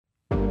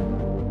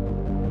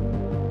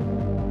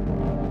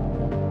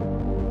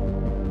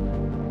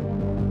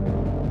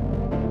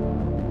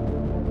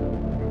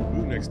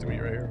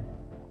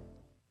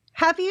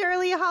Happy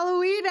early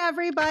Halloween,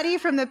 everybody,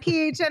 from the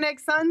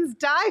PHNX Suns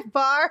Dive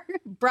Bar,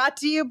 brought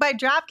to you by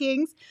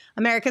DraftKings,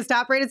 America's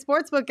top-rated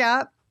sportsbook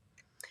app.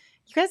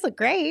 You guys look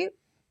great.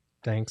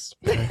 Thanks.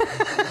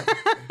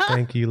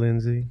 Thank you,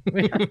 Lindsay.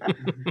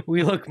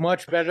 We look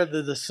much better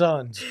than the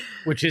Suns,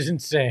 which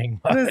isn't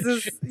saying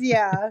much.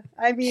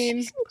 I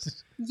mean,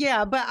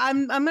 yeah, but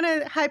I'm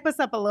going to hype us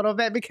up a little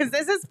bit because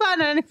this is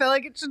fun, and I feel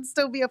like it should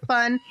still be a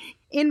fun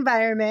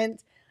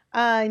environment.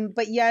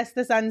 But yes,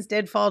 the Suns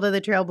did fall to the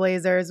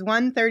Trailblazers,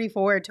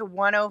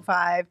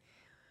 134-105.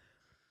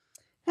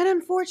 An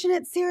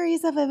unfortunate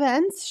series of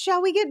events.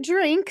 Shall we get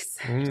drinks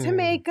to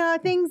make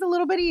things a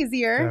little bit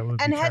easier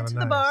and head to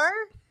the bar?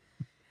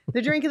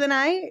 The drink of the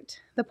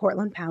night, the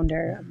Portland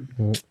Pounder.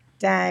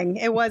 Dang,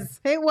 it was.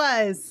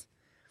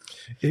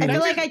 I feel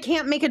like I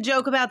can't make a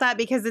joke about that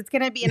because it's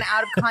going to be an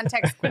out of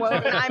context quote,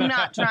 and I'm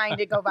not trying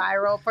to go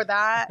viral for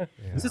that.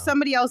 Yeah. So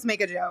somebody else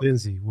make a joke.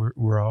 Lindsay,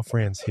 we're all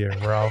friends here.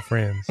 We're all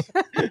friends.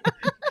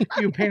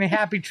 You paint a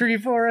happy tree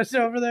for us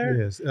over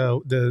there? Yes.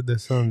 The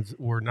Suns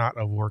were not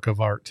a work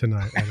of art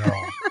tonight at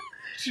all.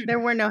 There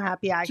were no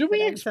happy accidents. Should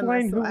we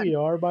explain who we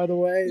are, by the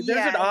way?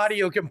 There's an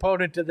audio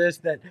component to this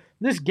that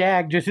this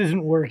gag just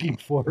isn't working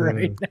for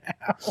right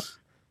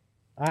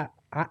now.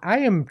 I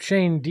am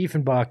Shane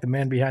Diefenbach, the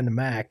man behind the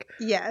Mac.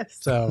 Yes.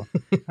 So,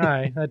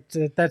 hi,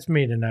 that's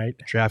me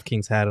tonight.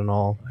 DraftKings hat and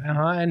all.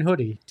 And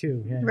hoodie,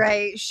 too. Yeah.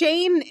 Right.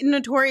 Shane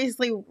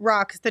notoriously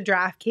rocks the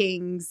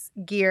DraftKings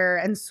gear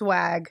and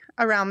swag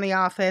around the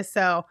office,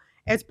 so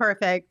it's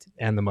perfect.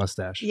 And the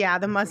mustache. Yeah,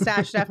 the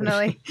mustache,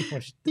 definitely.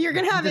 You're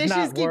going to have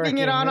issues keeping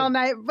it on all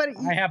night, but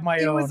I have my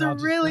own. It was a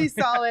really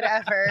solid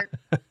effort.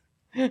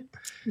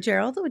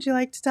 Gerald, would you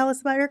like to tell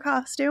us about your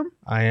costume?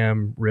 I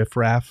am Riff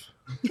Raff.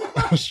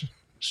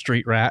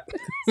 Street rat.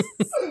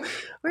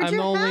 Where'd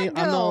your hat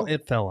go?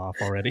 It fell off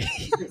already.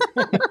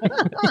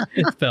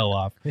 It fell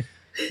off.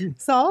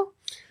 Saul?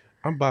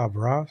 I'm Bob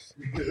Ross.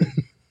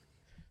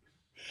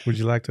 Would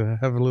you like to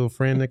have a little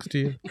friend next to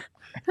you?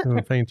 I'm going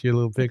to paint you a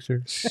little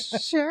picture.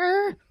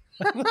 Sure.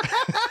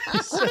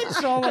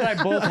 Saul and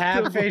I both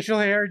have facial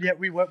hair, yet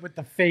we went with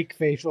the fake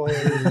facial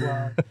hair as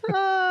well.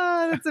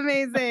 Oh, that's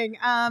amazing.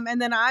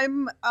 And then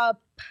I'm a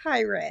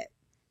pirate.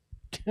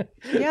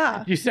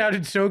 Yeah. You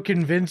sounded so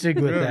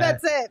convincing with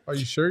that. That's it. Are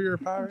you sure you're a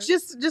pirate?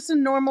 Just a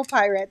normal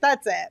pirate.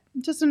 That's it.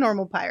 Just a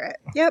normal pirate.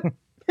 Yep.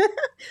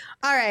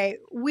 All right.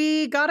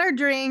 We got our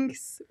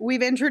drinks.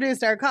 We've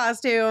introduced our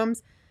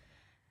costumes.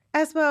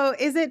 Espo,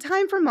 is it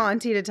time for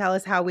Monty to tell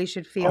us how we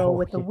should feel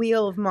with the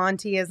Wheel of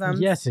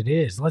Montyisms? Yes, it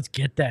is. Let's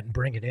get that and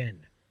bring it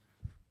in.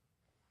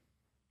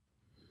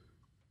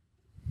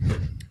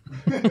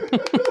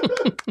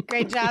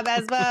 Great job,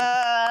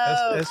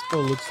 Espo.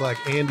 Espo looks like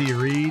Andy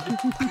Reid.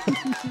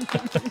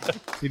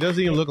 He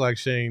doesn't even look like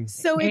Shane.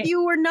 So if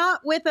you were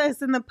not with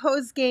us in the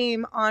post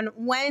game on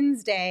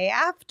Wednesday,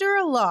 after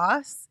a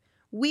loss,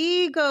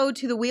 we go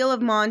to the Wheel of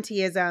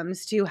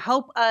Montyisms to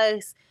help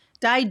us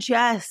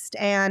digest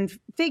and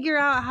figure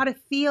out how to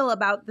feel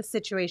about the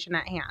situation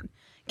at hand.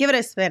 Give it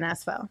a spin,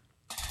 Espo.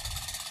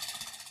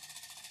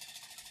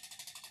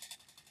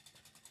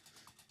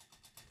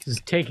 This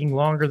is taking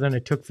longer than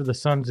it took for the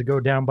Suns to go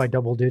down by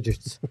double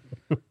digits.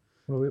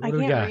 What I do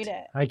we can't got? read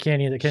it. I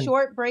can't either.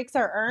 Short breaks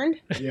are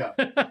earned? Yeah.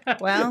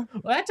 Well,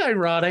 that's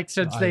ironic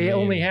since they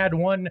only had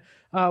one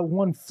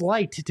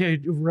flight to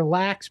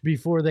relax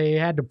before they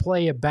had to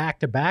play a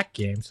back-to-back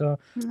game. So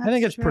I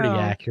think it's pretty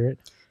accurate.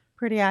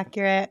 Pretty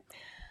accurate.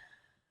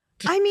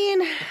 I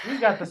mean, we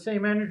got the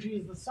same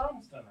energy as the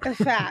Suns tonight.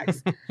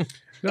 Facts.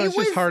 It's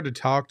just hard to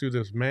talk through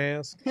this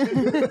mask.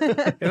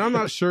 And I'm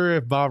not sure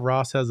if Bob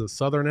Ross has a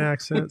Southern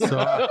accent,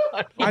 so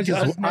I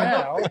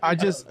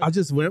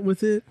just went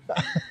with it.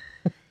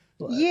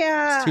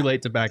 Yeah. It's too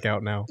late to back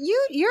out now.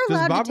 You're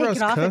allowed to take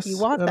it off if you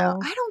want, though.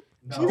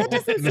 No. That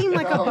doesn't seem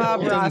like a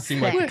Bob It Ross doesn't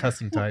seem like a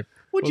cussing type.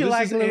 Would you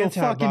like a little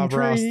fucking Bob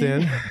Ross tree?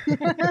 then?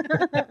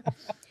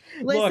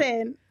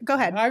 Listen, go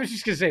ahead. I was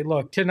just going to say,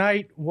 look,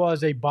 tonight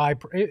was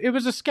it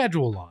was a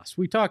schedule loss.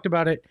 We talked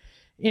about it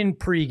in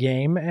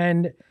pregame,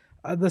 and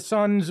the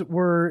Suns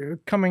were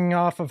coming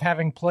off of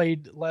having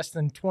played less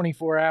than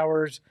 24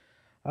 hours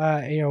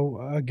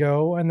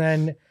ago, and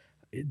then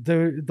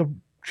the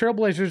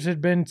Trailblazers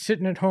had been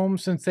sitting at home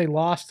since they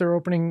lost their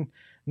opening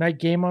night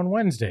game on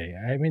Wednesday.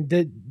 I mean,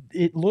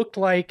 it looked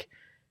like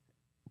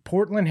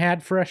Portland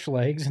had fresh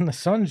legs, and the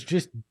Suns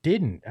just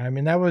didn't. I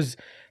mean, that was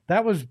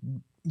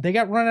they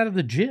got run out of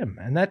the gym,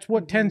 and that's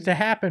what tends to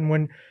happen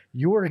when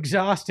you're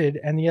exhausted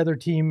and the other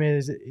team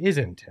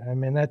isn't. I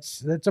mean,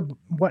 that's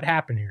what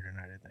happened here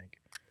tonight, I think.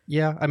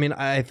 Yeah, I mean,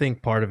 I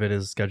think part of it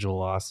is schedule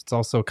loss. It's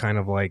also kind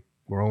of like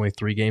we're only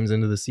 3 games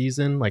into the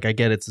season. Like, I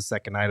get it's the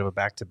second night of a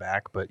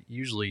back-to-back, but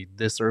usually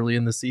this early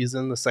in the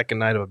season, the second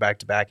night of a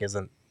back-to-back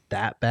isn't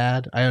that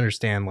bad. I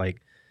understand, like,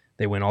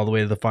 they went all the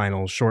way to the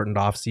finals, shortened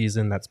off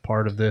season. That's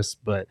part of this,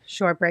 but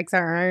short breaks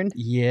are earned.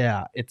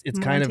 Yeah, it's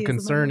kind of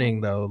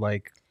concerning though.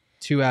 Like,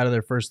 2 out of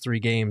their first 3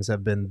 games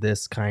have been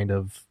this kind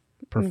of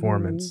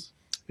performance.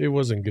 It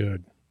wasn't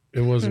good.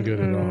 It wasn't good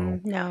at all.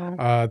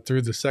 No.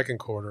 Through the second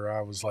quarter,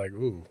 I was like,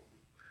 ooh.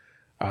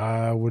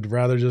 I would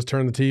rather just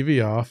turn the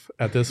TV off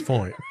at this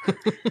point.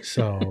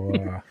 So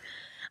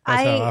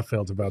that's how I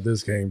felt about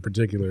this game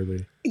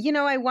particularly.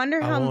 I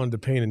wonder how... I wanted to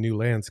paint a new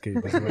landscape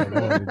is what I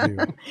wanted to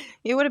do.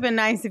 It would have been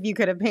nice if you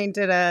could have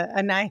painted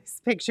a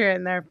nice picture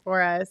in there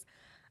for us.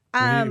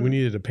 We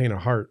needed to paint a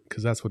heart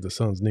because that's what the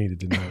Suns needed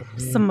tonight.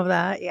 Some of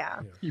that,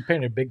 yeah. You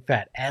painted a big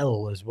fat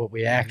L is what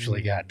we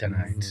actually got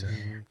tonight. So.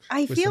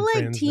 I feel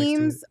like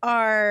teams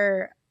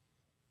are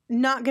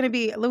not going to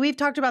be... We've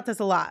talked about this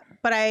a lot,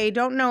 but I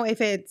don't know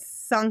if it's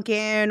sunk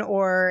in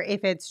or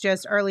if it's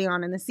just early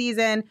on in the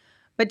season.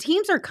 But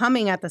teams are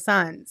coming at the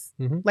Suns,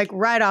 like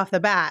right off the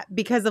bat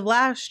because of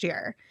last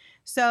year.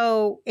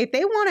 So if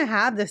they want to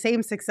have the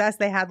same success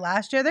they had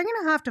last year, they're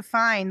going to have to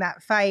find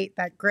that fight,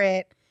 that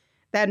grit,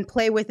 then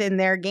play within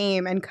their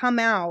game and come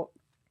out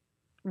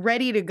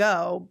ready to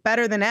go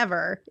better than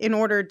ever in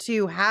order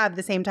to have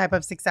the same type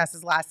of success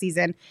as last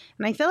season.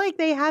 And I feel like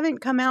they haven't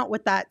come out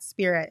with that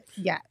spirit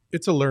yet.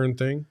 It's a learned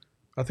thing.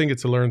 I think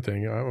it's a learned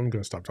thing. I'm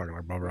going to stop talking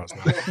like Bob Ross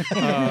now.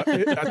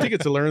 I think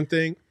it's a learned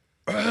thing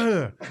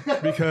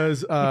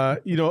because,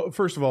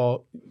 first of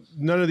all,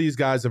 none of these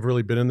guys have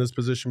really been in this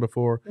position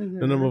before.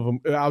 None of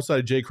them, outside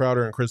of Jay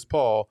Crowder and Chris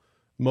Paul,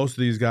 most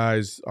of these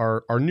guys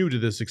are new to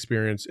this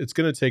experience. It's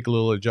going to take a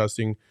little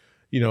adjusting.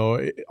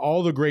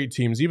 All the great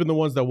teams, even the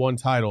ones that won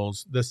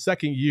titles, the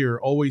second year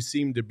always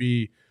seemed to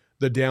be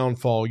the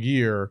downfall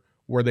year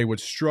where they would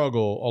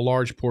struggle a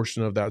large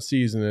portion of that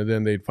season, and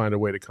then they'd find a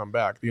way to come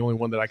back. The only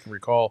one that I can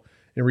recall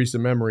in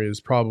recent memory is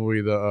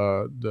probably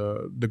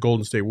the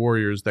Golden State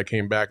Warriors that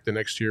came back the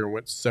next year and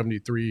went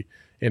 73-9,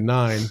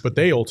 but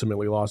they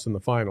ultimately lost in the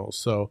finals.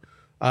 So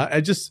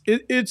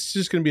it's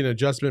just going to be an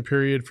adjustment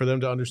period for them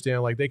to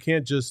understand, like, they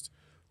can't just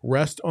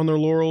rest on their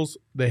laurels.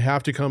 They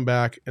have to come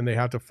back and they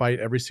have to fight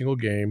every single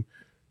game.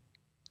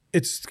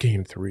 It's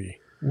game 3.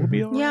 We'll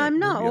be all right. I'm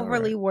not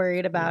overly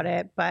worried about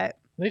it, but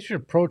they should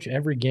approach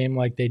every game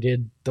like they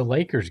did the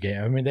Lakers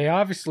game. I mean, they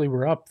obviously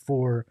were up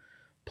for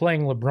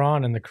playing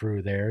LeBron and the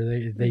crew there.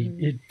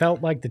 It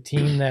felt like the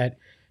team that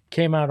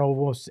came out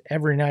almost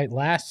every night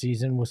last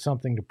season was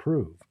something to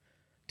prove.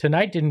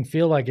 Tonight didn't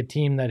feel like a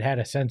team that had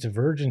a sense of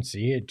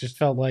urgency. It just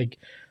felt like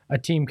a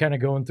team kind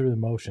of going through the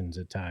motions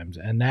at times.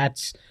 And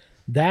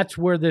that's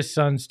where this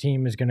Suns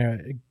team is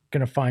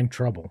gonna find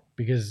trouble,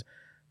 because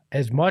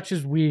as much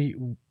as we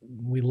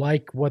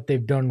like what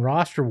they've done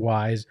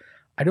roster-wise,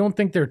 I don't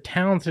think they're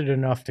talented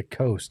enough to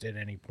coast at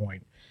any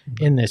point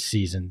in this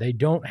season. They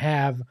don't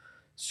have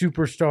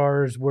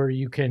superstars where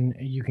you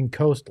can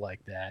coast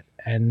like that,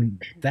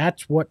 and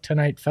that's what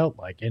tonight felt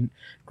like. And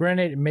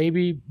granted,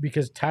 maybe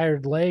because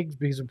tired legs,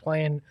 because of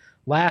playing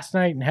last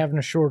night and having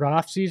a short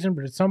off season,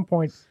 but at some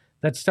point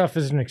that stuff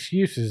isn't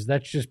excuses.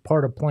 That's just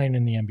part of playing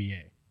in the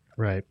NBA.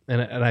 Right.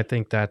 And I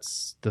think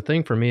that's the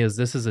thing for me, is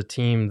this is a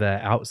team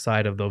that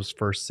outside of those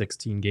first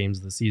 16 games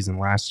of the season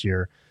last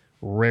year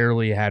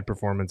rarely had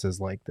performances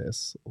like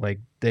this. Like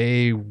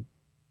they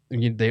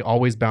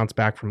always bounce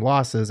back from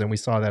losses, and we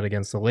saw that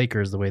against the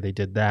Lakers, the way they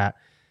did that.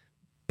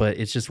 But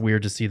it's just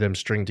weird to see them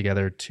string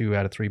together 2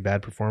 out of 3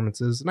 bad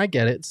performances. And I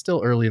get it. It's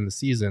still early in the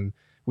season.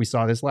 We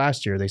saw this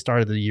last year. They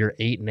started the year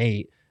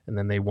 8-8, and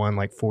then they won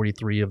like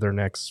 43 of their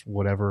next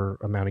whatever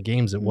amount of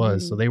games it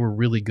was. So they were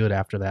really good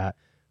after that.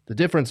 The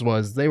difference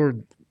was they were,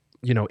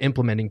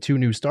 implementing 2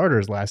 new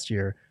starters last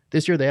year.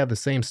 This year they have the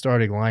same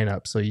starting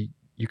lineup. So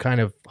you kind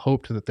of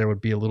hoped that there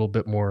would be a little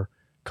bit more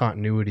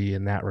continuity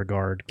in that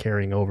regard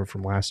carrying over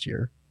from last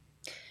year.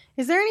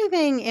 Is there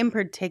anything in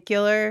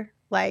particular,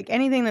 like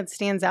anything that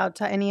stands out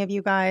to any of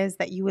you guys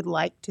that you would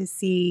like to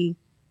see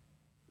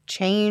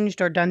changed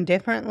or done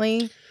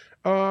differently?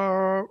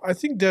 I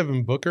think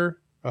Devin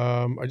Booker.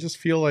 I just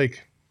feel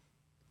like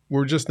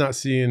we're just not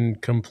seeing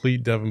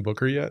complete Devin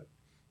Booker yet.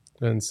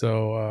 And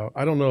so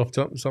I don't know if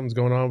something's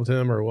going on with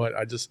him or what.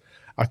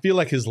 I feel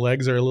like his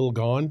legs are a little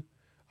gone.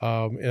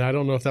 And I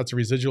don't know if that's a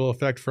residual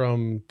effect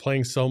from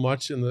playing so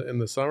much in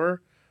the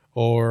summer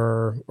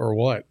or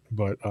what.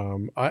 But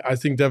I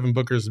think Devin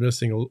Booker is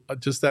missing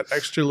just that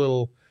extra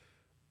little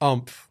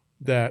umph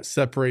that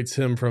separates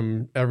him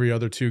from every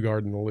other 2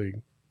 guard in the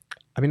league.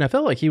 I mean, I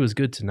felt like he was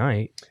good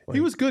tonight. He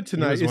was good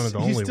tonight. He was one of the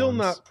only he's still ones.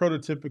 not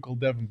prototypical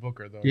Devin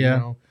Booker, though.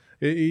 Yeah.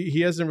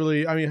 He hasn't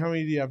really – I mean, how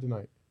many did he have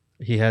tonight?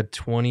 He had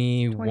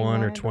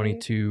 21 or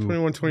 22,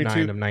 22.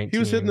 9 of 19. He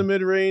was hitting the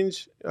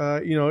mid-range.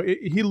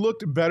 He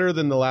looked better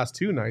than the last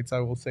 2 nights, I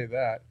will say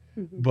that.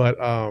 But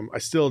I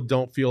still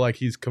don't feel like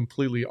he's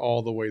completely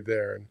all the way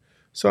there. And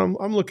so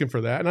I'm looking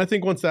for that. And I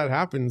think once that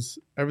happens,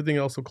 everything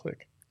else will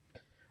click.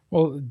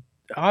 Well,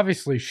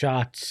 obviously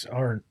shots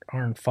aren't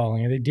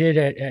falling. They did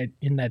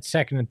in that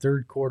second and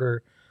third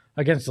quarter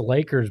against the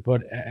Lakers,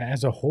 but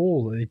as a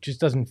whole, it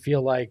just doesn't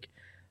feel like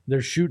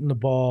they're shooting the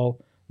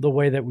ball the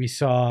way that we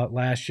saw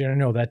last year. I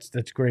know that's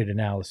great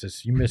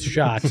analysis. You miss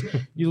shots,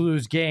 you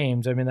lose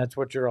games. I mean, that's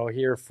what you're all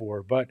here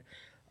for. But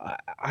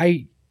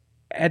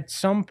at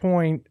some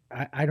point,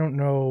 I don't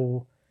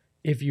know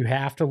if you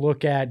have to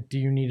look at, do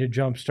you need a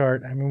jump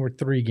start? I mean, we're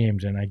 3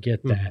 games in. I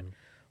get that.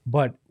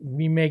 But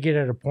we may get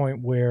at a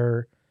point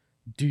where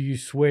do you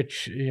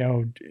switch,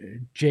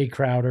 Jay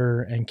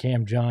Crowder and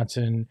Cam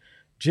Johnson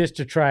just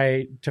to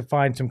try to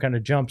find some kind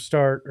of jump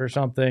start or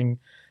something?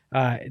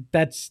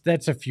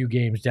 That's a few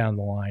games down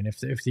the line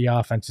if the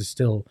offense is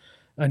still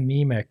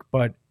anemic.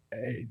 But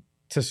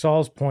to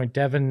Saul's point,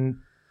 Devin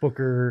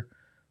Booker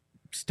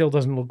still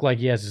doesn't look like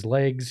he has his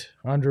legs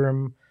under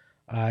him.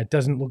 It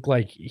doesn't look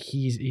like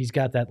he's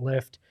got that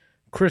lift.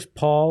 Chris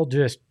Paul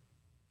just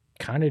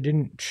kind of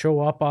didn't show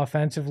up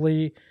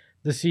offensively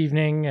this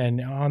evening, and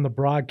on the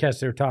broadcast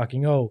they're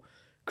talking,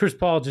 Chris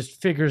Paul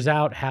just figures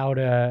out how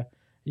to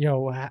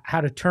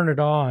turn it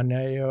on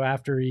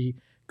after he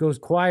goes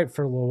quiet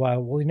for a little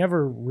while. Well, he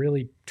never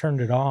really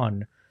turned it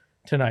on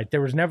tonight.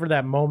 There was never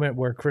that moment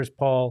where Chris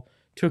Paul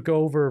took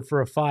over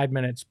for a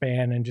 5-minute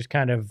span and just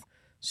kind of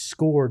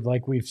scored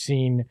like we've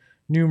seen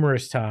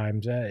numerous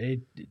times.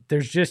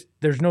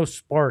 There's no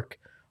spark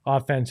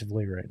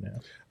offensively right now.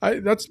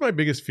 That's my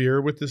biggest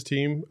fear with this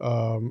team.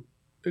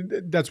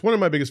 That's one of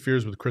my biggest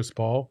fears with Chris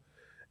Paul,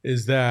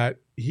 is that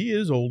he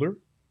is older.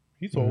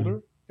 He's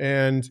older.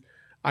 And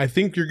I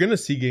think you're going to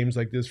see games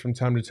like this from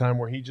time to time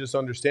where he just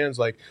understands,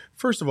 like,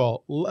 first of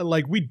all,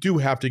 like, we do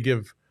have to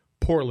give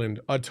Portland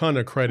a ton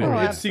of credit.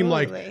 It seemed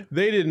like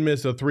they didn't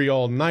miss a 3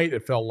 all night.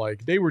 It felt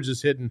like they were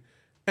just hitting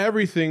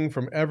everything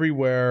from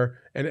everywhere,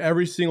 and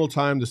every single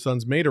time the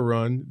Suns made a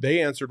run,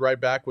 they answered right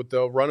back with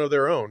the run of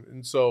their own.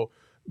 And so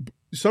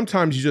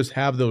sometimes you just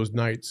have those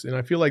nights, and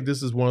I feel like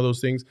this is one of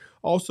those things.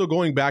 Also,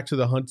 going back to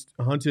the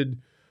hunted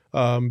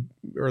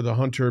or the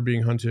hunter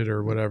being hunted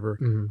or whatever,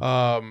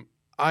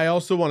 I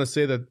also want to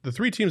say that the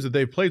 3 teams that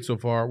they've played so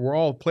far were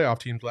all playoff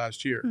teams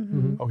last year.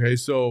 Okay,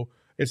 so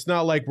it's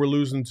not like we're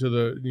losing to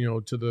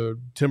the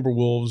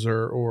Timberwolves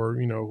or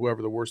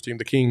whoever the worst team,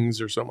 the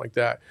Kings or something like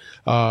that.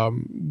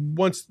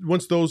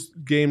 Once those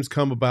games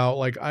come about,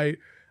 like I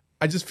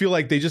just feel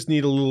like they just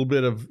need a little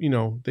bit of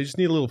they just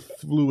need a little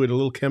fluid, a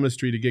little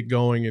chemistry to get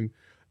going, and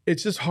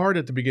it's just hard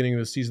at the beginning of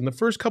the season. The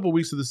first couple of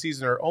weeks of the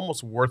season are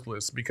almost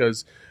worthless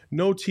because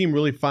no team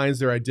really finds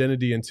their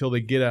identity until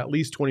they get at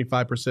least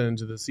 25%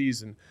 into the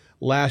season.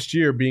 Last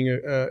year being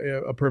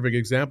a perfect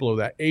example of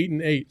that,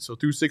 8-8. So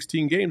through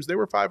 16 games, they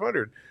were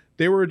 500.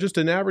 They were just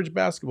an average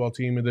basketball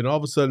team, and then all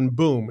of a sudden,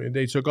 boom,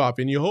 they took off.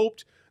 And you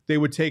hoped they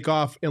would take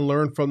off and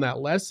learn from that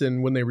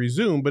lesson when they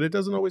resume, but it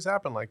doesn't always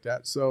happen like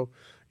that. So,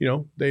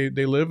 they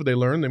live, they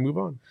learn, they move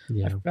on.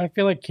 Yeah, I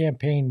feel like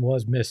campaign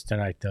was missed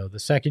tonight, though. The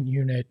second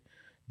unit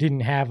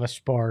didn't have a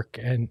spark,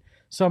 and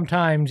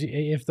sometimes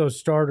if those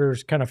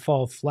starters kind of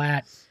fall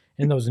flat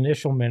in those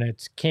initial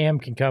minutes, Cam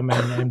can come in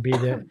and be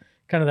the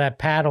kind of that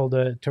paddle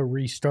to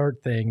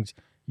restart things.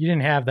 You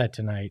didn't have that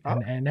tonight,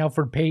 and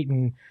Elfrid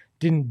Payton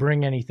didn't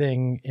bring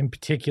anything in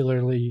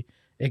particularly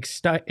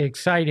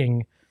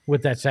exciting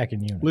with that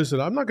second unit.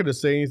 Listen, I'm not going to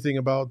say anything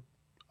about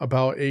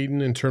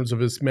Aiden in terms of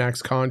his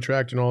max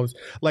contract and all this.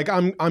 Like,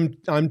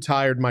 I'm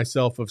tired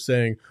myself of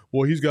saying,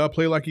 well, he's got to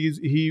play like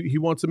he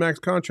wants a max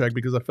contract,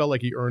 because I felt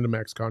like he earned a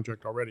max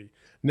contract already.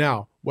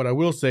 Now, what I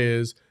will say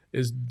is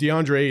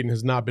DeAndre Ayton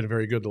has not been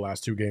very good the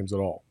last 2 games at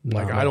all.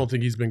 I don't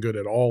think he's been good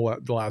at all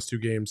the last 2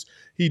 games.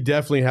 He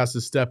definitely has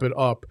to step it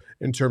up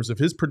in terms of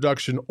his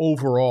production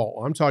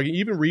overall. I'm talking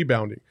even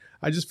rebounding.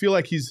 I just feel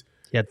like he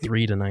had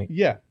 3 tonight.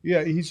 Yeah.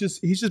 He's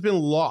just been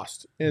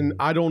lost, and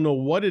I don't know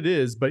what it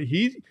is, but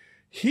he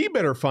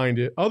better find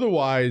it.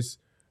 Otherwise,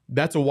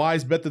 that's a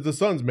wise bet that the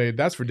Suns made.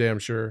 That's for damn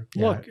sure.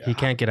 Yeah, look, he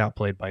can't get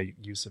outplayed by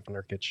Yusuf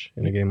Nurkic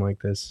in a game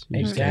like this.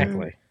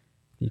 Exactly.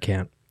 He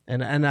can't.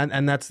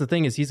 And that's the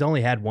thing, is he's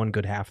only had one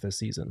good half this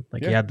season.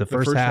 Like, he had the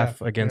first half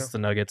against the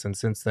Nuggets, and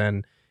since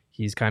then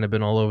he's kind of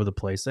been all over the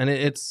place. And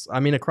it's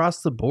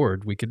across the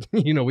board, we could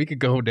we could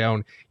go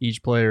down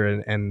each player,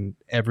 and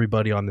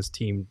everybody on this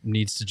team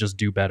needs to just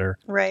do better.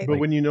 Right. But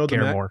when you know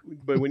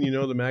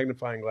the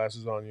magnifying glass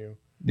is on you,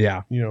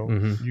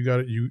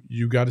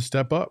 you got to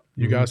step up.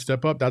 You got to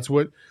step up. That's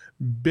what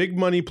big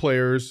money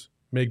players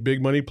make,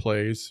 big money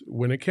plays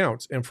when it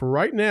counts. And for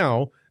right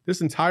now,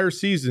 this entire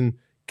season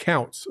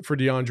counts for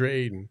DeAndre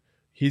Ayton.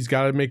 He's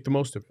got to make the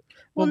most of it.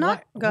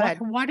 Go ahead.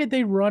 Why did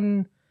they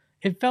run?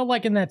 It felt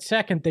like in that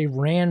second they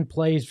ran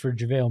plays for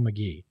JaVale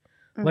McGee.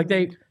 Like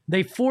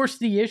they forced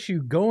the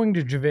issue going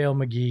to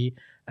JaVale McGee.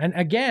 And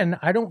again,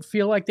 I don't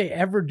feel like they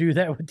ever do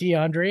that with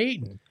DeAndre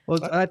Ayton. Well,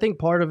 I think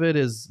part of it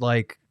is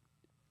like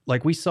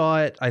we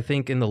saw it, I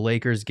think, in the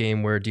Lakers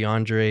game where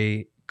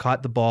DeAndre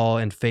caught the ball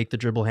and faked the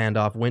dribble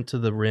handoff, went to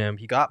the rim.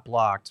 He got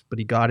blocked, but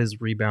he got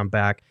his rebound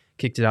back,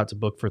 kicked it out to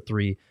Book for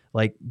 3.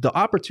 Like, the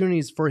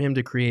opportunities for him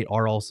to create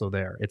are also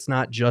there. It's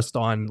not just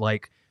on,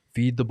 like,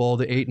 feed the ball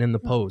to Ayton in the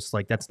post.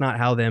 Like, that's not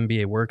how the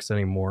NBA works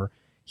anymore.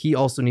 He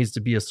also needs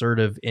to be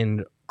assertive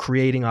in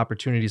creating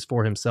opportunities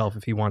for himself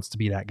if he wants to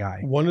be that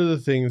guy. One of the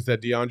things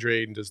that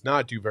DeAndre Ayton does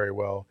not do very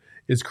well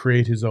is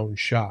create his own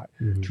shot.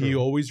 He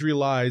always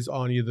relies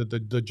on either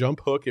the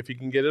jump hook, if he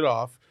can get it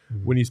off.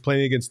 When he's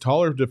playing against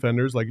taller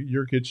defenders, like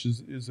Nurkic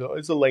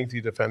is a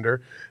lengthy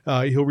defender,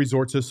 he'll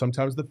resort to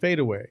sometimes the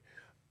fadeaway.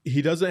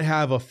 He doesn't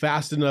have a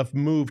fast enough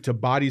move to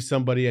body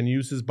somebody and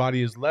use his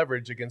body as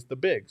leverage against the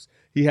bigs.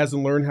 He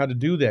hasn't learned how to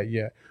do that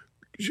yet.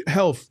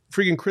 hell,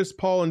 freaking Chris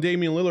Paul and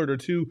Damian Lillard are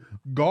two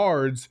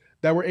guards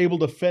that were able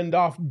to fend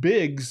off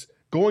bigs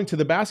going to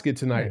the basket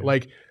tonight. Yeah.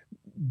 Like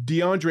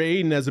DeAndre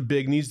Ayton as a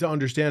big needs to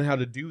understand how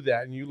to do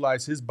that and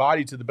utilize his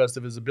body to the best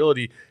of his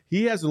ability.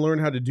 He hasn't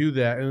learned how to do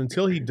that. And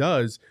until he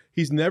does,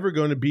 he's never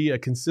going to be a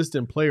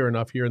consistent player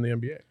enough here in the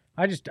NBA.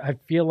 I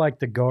feel like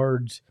the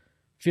guards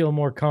feel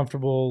more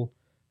comfortable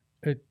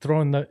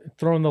throwing the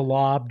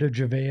lob to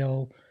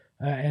JaVale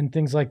and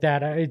things like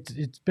that.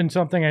 It's been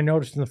something I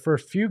noticed in the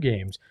first few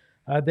games.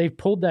 They've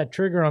pulled that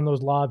trigger on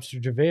those lobs to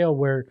JaVale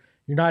where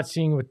you're not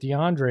seeing with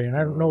DeAndre. And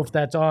I don't know if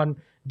that's on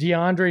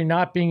DeAndre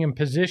not being in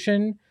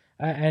position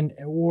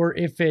or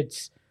if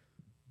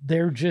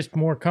they're just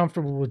more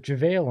comfortable with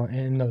JaVale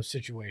in those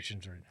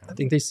situations right now. I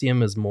think they see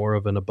him as more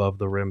of an above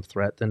the rim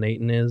threat than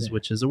Ayton is,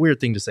 which is a weird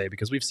thing to say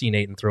because we've seen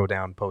Ayton throw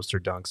down poster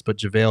dunks, but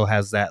JaVale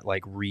has that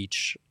like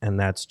reach, and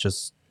that's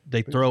just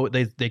they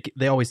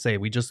always say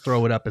we just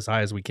throw it up as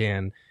high as we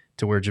can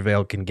to where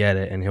JaVale can get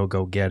it and he'll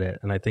go get it.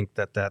 And I think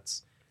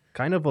that's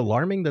kind of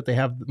alarming that they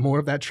have more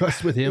of that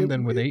trust with him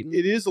than with Ayton.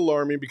 It is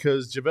alarming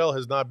because JaVale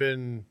has not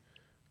been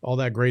all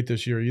that great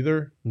this year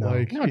either.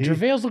 No.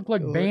 JaVale's looked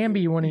like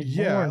Bambi when he's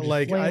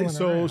born.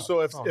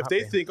 So if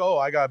they think,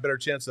 I got a better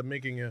chance of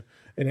making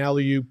an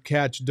alley-oop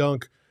catch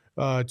dunk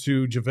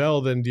to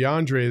JaVale than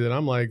DeAndre, then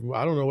I'm like,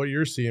 I don't know what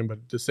you're seeing,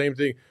 but the same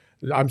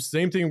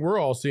thing we're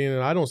all seeing,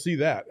 and I don't see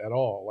that at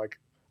all. Like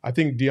I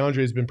think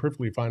DeAndre's been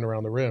perfectly fine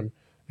around the rim.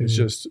 It's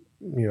just,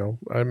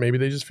 maybe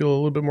they just feel a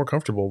little bit more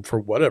comfortable for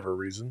whatever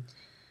reason.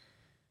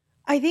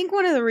 I think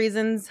one of the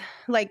reasons,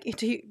 we're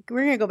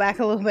going to go back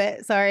a little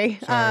bit,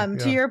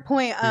 to your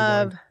point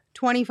of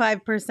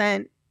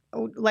 25%,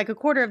 like a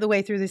quarter of the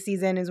way through the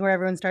season is where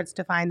everyone starts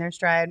to find their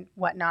stride,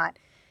 whatnot.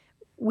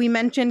 We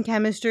mentioned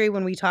chemistry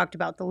when we talked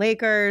about the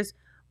Lakers.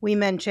 We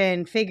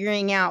mentioned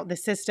figuring out the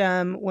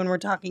system when we're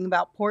talking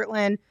about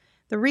Portland.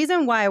 The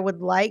reason why I would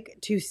like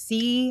to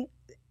see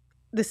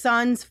the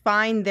Suns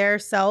find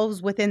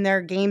themselves within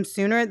their game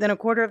sooner than a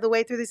quarter of the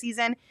way through the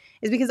season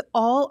is because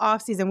all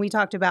offseason we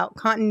talked about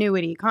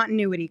continuity.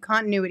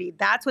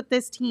 That's what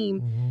this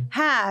team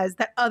has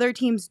that other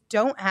teams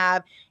don't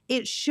have.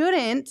 It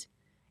shouldn't,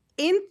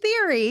 in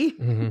theory,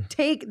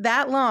 take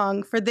that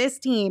long for this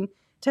team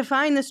to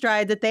find the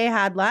stride that they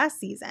had last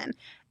season.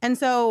 And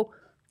so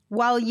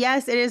while,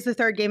 yes, it is the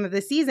third game of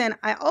the season,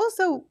 I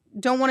also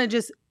don't want to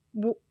just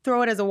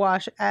throw it as a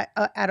wash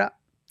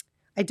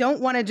I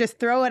don't want to just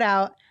throw it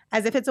out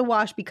as if it's a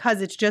wash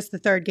because it's just the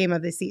third game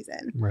of the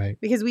season. Right.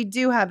 Because we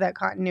do have that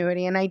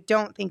continuity, and I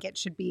don't think it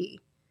should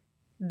be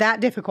that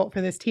difficult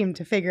for this team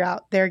to figure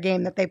out their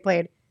game that they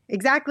played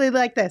exactly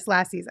like this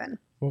last season.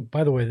 Well,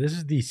 by the way, this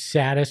is the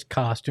saddest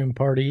costume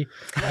party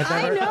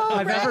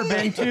I've ever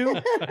been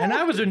to. And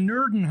I was a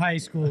nerd in high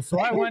school, so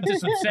I went to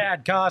some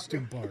sad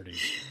costume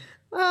parties.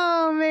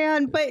 Oh,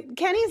 man. But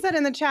Kenny said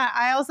in the chat,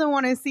 I also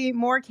want to see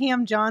more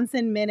Cam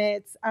Johnson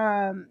minutes.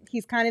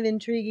 He's kind of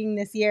intriguing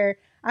this year.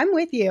 I'm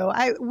with you.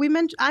 I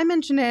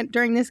mentioned it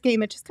during this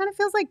game. It just kind of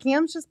feels like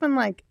Cam's just been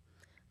like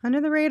under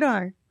the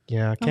radar.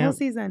 Yeah, the whole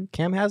season.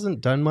 Cam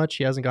hasn't done much.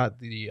 He hasn't got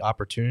the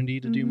opportunity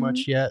to do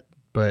much yet.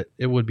 But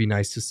it would be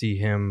nice to see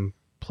him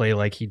play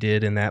like he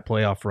did in that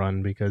playoff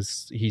run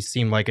because he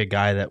seemed like a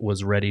guy that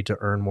was ready to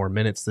earn more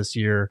minutes this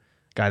year.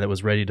 Guy that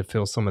was ready to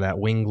fill some of that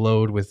wing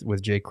load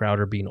with Jay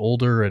Crowder being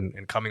older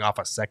and coming off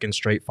a second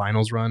straight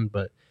finals run.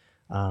 But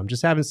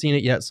just haven't seen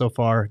it yet so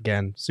far.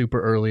 Again, super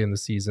early in the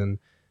season.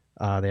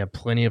 They have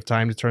plenty of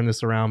time to turn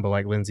this around. But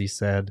like Lindsay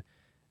said,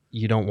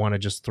 you don't want to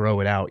just throw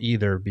it out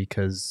either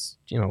because,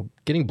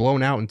 getting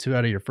blown out in 2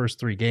 out of your first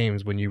 3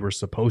 games when you were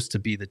supposed to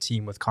be the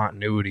team with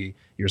continuity,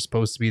 you're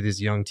supposed to be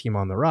this young team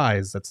on the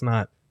rise. That's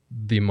not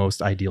the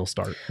most ideal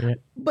start. Yeah.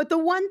 But the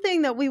one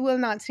thing that we will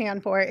not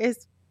stand for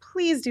is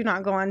please do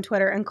not go on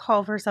Twitter and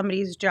call for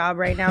somebody's job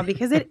right now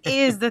because it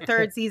is the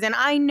third season.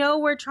 I know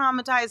we're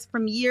traumatized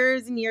from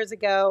years and years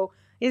ago.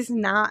 It's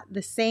not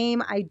the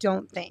same, I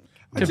don't think.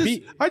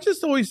 I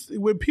just always,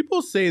 when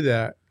people say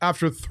that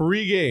after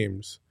 3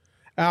 games,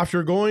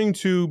 after going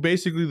to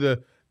basically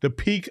the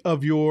peak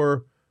of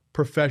your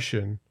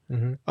profession,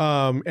 and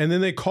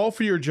then they call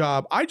for your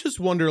job, I just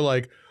wonder,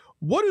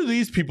 what do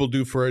these people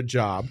do for a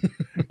job?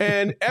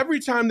 And every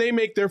time they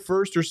make their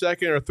first or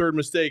second or third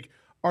mistake,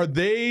 are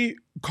they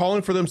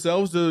calling for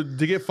themselves to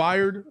get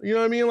fired? You know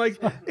what I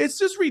mean? It's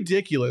just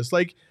ridiculous.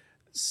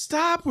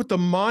 Stop with the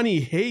Monty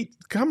hate.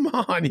 Come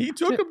on. He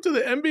took him to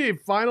the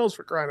NBA Finals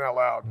for crying out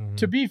loud.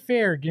 To be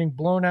fair, getting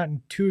blown out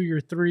in 2 or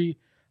 3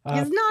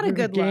 is not a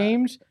good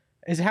games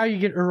is how you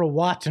get Earl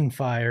Watson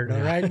fired,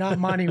 all right? Not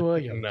Monty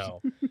Williams.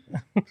 No.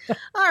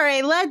 All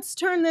right, let's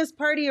turn this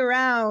party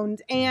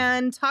around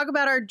and talk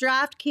about our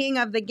draft king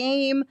of the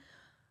game,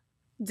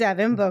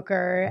 Devin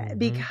Booker,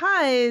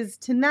 because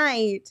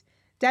tonight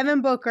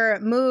Devin Booker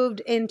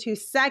moved into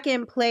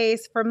second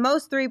place for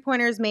most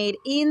three-pointers made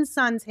in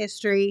Suns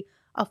history,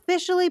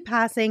 officially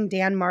passing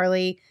Dan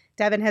Marley.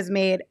 Devin has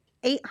made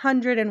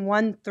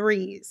 801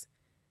 threes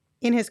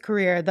in his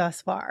career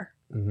thus far.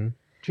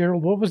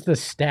 Gerald, what was the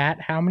stat?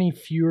 How many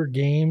fewer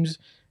games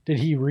did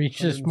he reach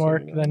this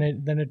mark than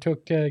it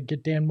took to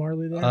get Dan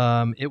Marley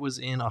there? It was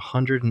in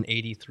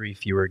 183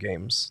 fewer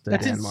games than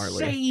That's Dan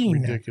Marley.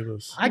 insane.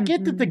 Ridiculous. I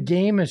get that the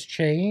game has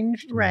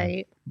changed,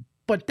 Right.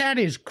 but that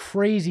is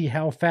crazy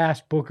how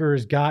fast Booker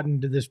has gotten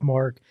to this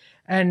mark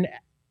and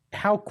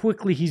how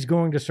quickly he's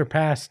going to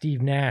surpass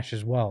Steve Nash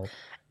as well.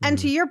 And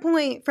to your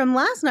point from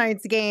last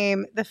night's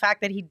game, the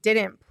fact that he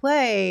didn't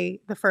play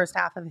the first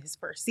half of his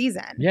first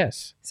season.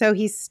 Yes. So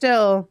he's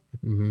still,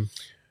 Mm-hmm.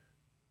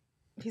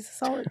 he's a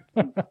solid,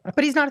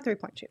 but he's not a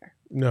 3-point shooter.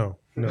 No,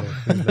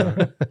 he's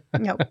not.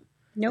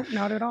 Nope,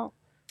 not at all.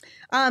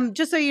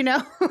 Just so you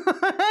know,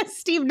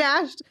 Steve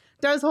Nash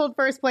does hold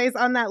first place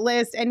on that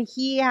list, and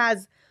he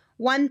has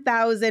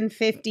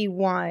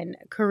 1,051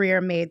 career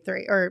made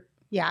threes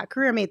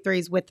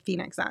with the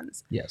Phoenix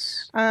Suns.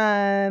 Yes.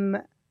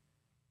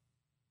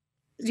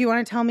 Do you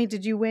want to tell me,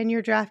 did you win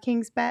your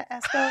DraftKings bet,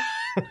 Espo?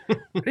 I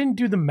didn't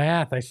do the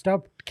math. I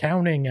stopped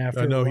counting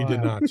after. No, a he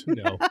did while.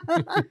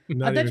 not. No,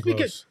 not even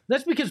close.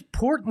 That's because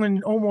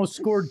Portland almost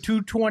scored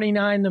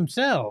 229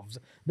 themselves.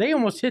 They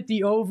almost hit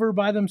the over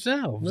by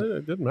themselves.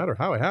 It didn't matter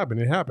how it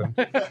happened. It happened.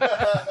 You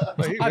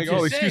can I'm make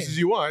all the just excuses saying.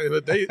 you want,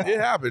 but it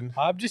happened.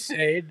 I'm just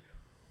saying,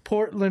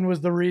 Portland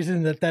was the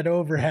reason that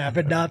over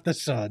happened, not the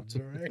Suns.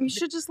 All right? You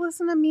should just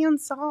listen to me and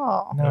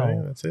Saul. No, Right,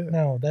 that's it.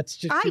 No, that's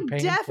just I too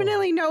painful.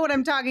 definitely know what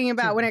I'm talking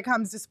about when it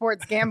comes to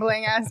sports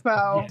gambling,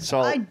 Espo.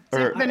 So, I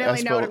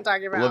definitely know what I'm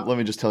talking about. Let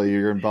me just tell you,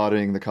 you're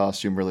embodying the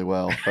costume really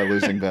well by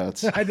losing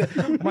bets. My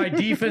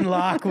Defen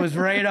lock was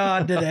right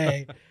on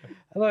today.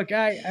 Look,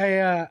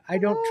 I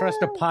don't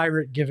trust a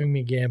pirate giving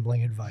me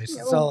gambling advice.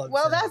 That's all I'm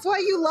Well, saying. that's why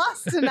you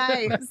lost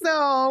tonight.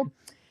 So,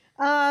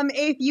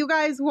 if you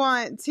guys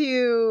want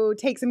to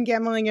take some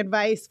gambling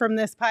advice from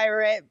this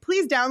pirate,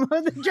 please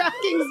download the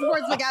DraftKings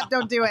Sportsbook app.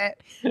 Don't do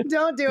it.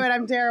 Don't do it.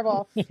 I'm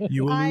terrible.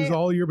 You will lose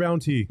all your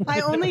bounty.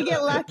 I only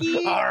get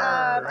lucky.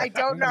 I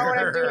don't know what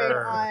I'm doing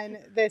on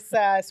this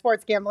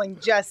sports gambling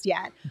just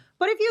yet.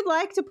 But if you'd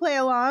like to play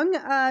along,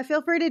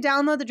 feel free to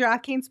download the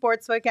DraftKings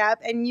Sportsbook app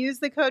and use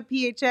the code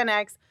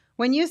PHNX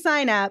when you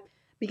sign up.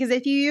 Because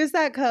if you use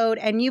that code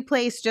and you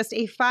place just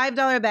a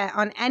 $5 bet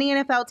on any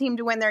NFL team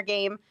to win their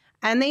game,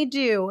 and they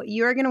do,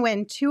 you're going to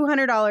win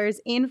 $200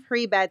 in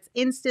free bets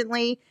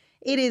instantly.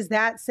 It is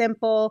that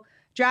simple.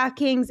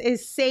 DraftKings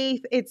is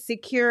safe, it's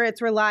secure,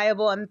 it's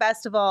reliable, and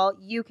best of all,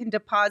 you can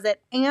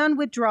deposit and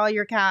withdraw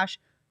your cash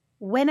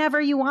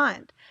whenever you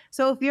want.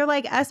 So if you're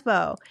like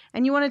Espo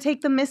and you want to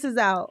take the missus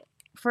out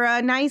for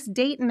a nice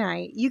date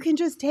night, you can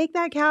just take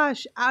that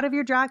cash out of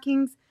your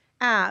DraftKings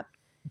app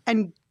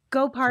and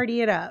go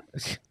party it up.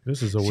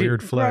 This is a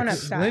weird Grown-up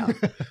flex. style.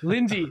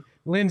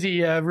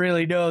 Lindsay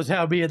really knows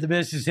how me and the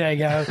missus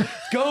hang out.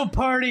 Go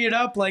party it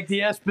up like the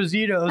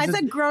Espositos. I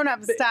said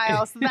grown-up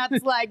style, so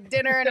that's like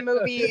dinner and a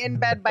movie in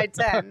bed by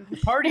 10.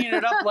 Partying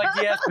it up like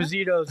the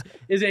Espositos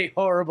is a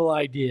horrible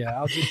idea.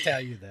 I'll just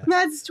tell you that.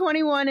 That's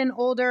 21 and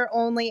older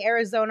only,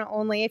 Arizona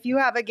only. If you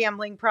have a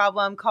gambling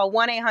problem, call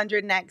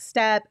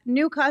 1-800-NEXT-STEP.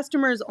 New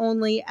customers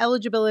only.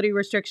 Eligibility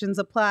restrictions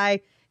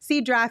apply.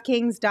 See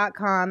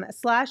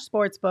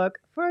DraftKings.com/sportsbook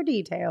for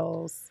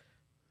details.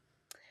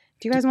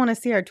 Do you guys want to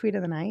see our tweet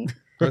of the night?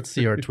 Let's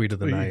see our tweet of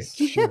the night.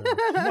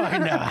 Why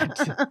not?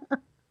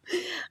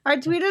 Our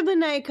tweet of the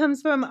night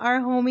comes from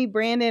our homie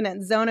Brandon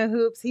at Zona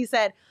Hoops. He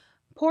said,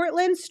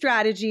 Portland's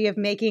strategy of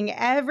making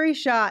every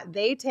shot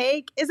they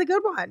take is a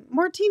good one.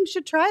 More teams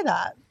should try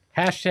that.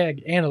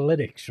 Hashtag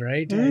analytics,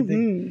 right?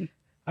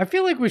 I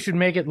feel like we should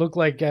make it look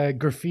like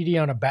graffiti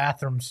on a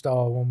bathroom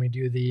stall when we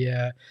do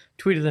the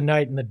tweet of the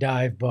night in the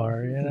dive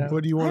bar. You know?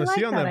 What do you want I to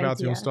see like on that that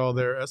bathroom idea. stall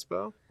there,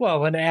 Espo?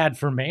 Well, an ad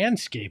for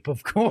Manscaped,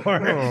 of course.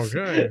 Oh,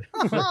 okay.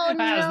 Oh, How's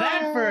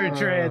that for a So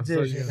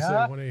transition? you're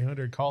Huh? going to say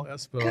 1-800 call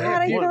Espo. God,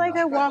 I feel like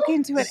I walk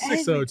into it every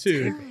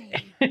 602. time.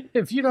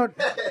 If you don't,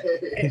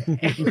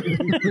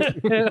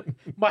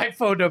 my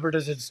phone number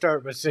doesn't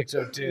start with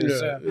 602.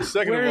 So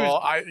Second of where's-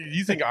 all,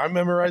 you think I'm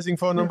memorizing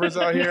phone numbers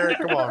out here?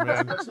 Come on,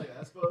 man.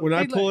 When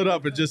I pull it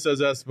up, it just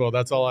says Espo.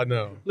 That's all I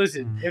know.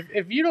 Listen,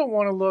 if you don't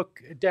want to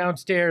look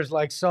downstairs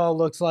like Saul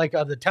looks like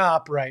on the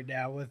top right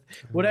now with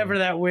whatever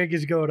that wig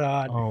is going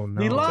on, Oh,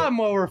 no. the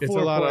lawnmower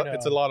 4.0.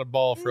 It's a lot of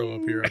ball throw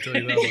up here. I'll tell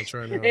you that much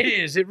right now. It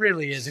is. It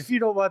really is. If you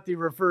don't want the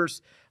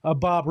reverse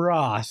Bob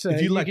Ross,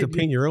 If you'd like to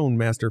paint your own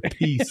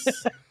masterpiece,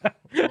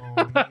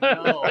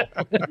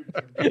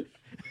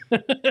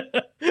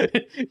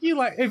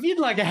 if you'd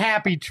like a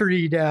happy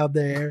tree down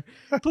there,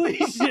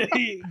 please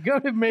go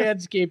to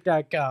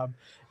manscaped.com.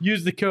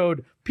 Use the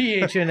code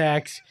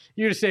PHNX.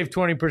 You're gonna save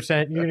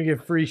 20%. You're gonna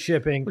get free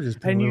shipping,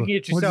 and you can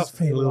get yourself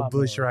a little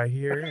bush lawnmower. right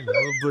here and a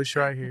little bush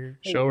right here.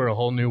 Show her a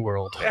whole new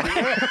world.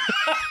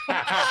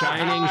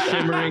 Shining,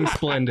 shimmering,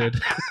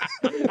 splendid.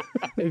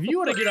 If you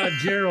want to get on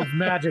Gerald's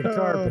magic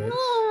carpet,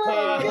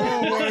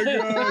 Oh my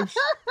gosh.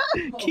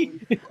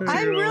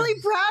 I'm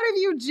really proud of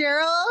you,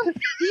 Gerald.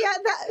 He had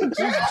that.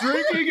 She's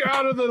drinking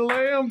out of the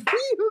lamp.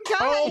 You guys.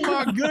 Oh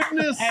my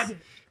goodness.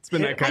 It's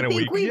been that kind I of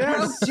think week. we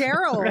broke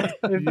Gerald.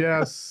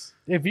 Yes.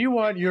 if you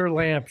want your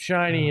lamp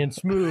shiny and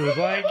smooth,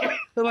 like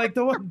Like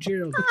the one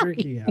Gerald's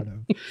drinking out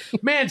of.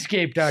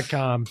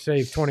 Manscaped.com.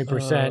 Save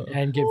 20%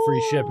 and get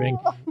free shipping.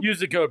 Use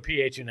the code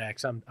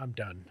PHNX. I'm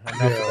done.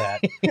 Enough of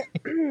that.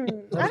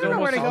 I don't know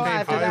where to go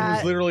after that. I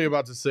was literally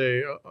about to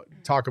say,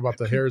 talk about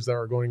the hairs that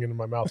are going into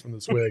my mouth from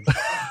this wig,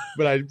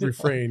 but I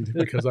refrained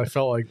because I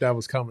felt like that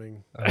was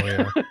coming. Oh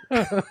yeah.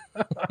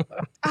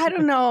 I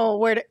don't know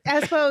where to.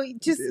 Espo,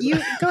 just you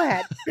go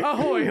ahead.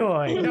 Ahoy,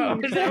 hoy. No. No.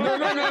 Wait,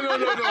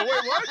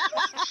 what?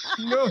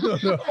 No.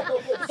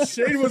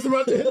 Shane was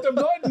about to hit the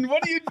button.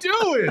 What are you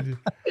doing?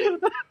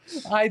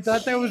 I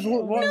thought that was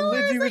what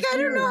Lindsay was I don't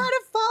doing. know how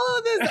to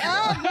follow this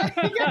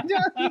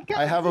up.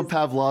 I have a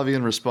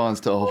Pavlovian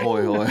response to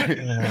ahoy hoy.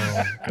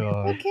 Oh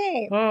god.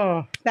 Okay,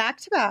 Oh, back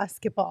to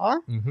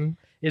basketball. Mm-hmm.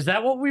 is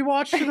that what we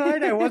watched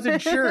tonight? I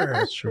wasn't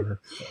sure. Sure.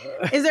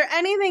 Is there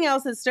anything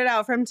else that stood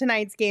out from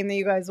tonight's game that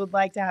you guys would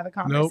like to have a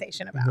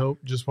conversation about? Nope.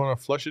 Just want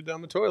to flush it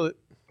down the toilet.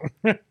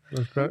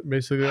 That's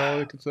basically all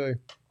I could say.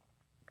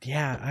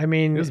 Yeah, I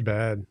mean, It was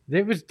bad.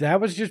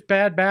 that was just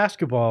bad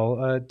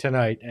basketball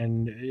tonight,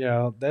 and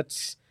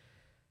that's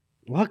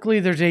luckily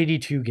there's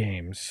 82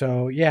 games,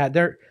 so yeah,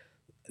 they're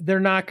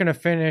not going to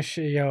finish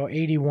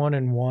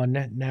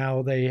 81-1.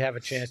 Now they have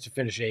a chance to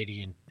finish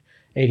 80-2.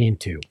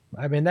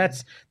 I mean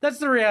that's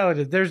the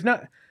reality.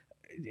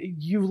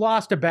 You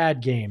lost a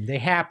bad game. They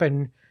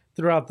happen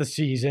throughout the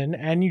season,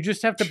 and you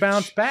just have to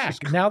bounce back.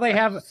 Now they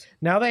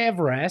have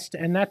rest,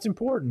 and that's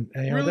important.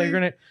 Really?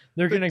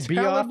 They're gonna be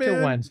off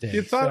till Wednesday.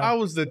 You thought I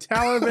was the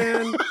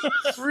Taliban?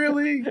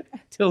 Really?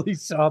 Till he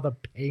saw the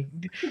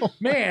pain.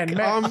 Man.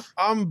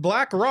 I'm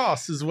Black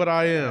Ross is what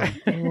I am.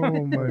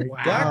 Oh my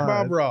Black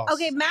Bob Ross.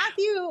 Okay,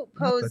 Matthew Not the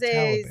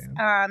poses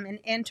Taliban. an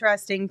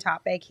interesting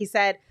topic. He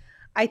said,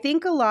 I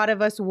think a lot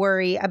of us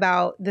worry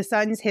about the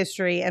Suns'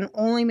 history and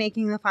only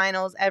making the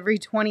finals every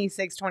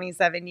 26,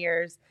 27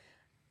 years.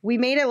 We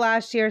made it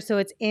last year, so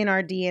it's in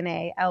our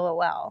DNA,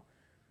 LOL.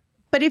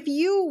 But if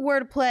you were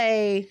to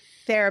play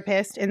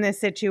therapist in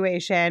this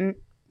situation,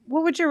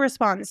 what would your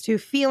response to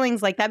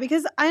feelings like that?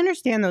 Because I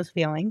understand those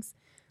feelings,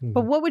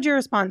 but what would your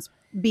response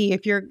be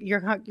if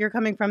you're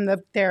coming from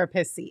the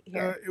therapist seat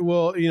here?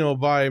 Well,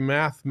 by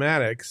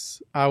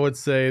mathematics, I would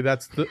say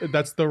that's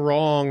the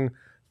wrong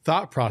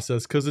thought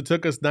process, because it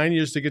took us 9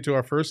 years to get to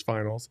our first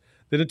finals.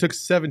 Then it took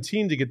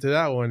 17 to get to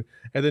that one,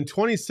 and then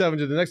 27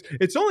 to the next.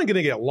 It's only going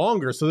to get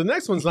longer, so the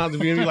next one's not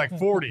going to be like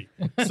 40.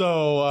 So,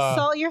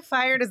 Saul, you're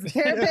fired as a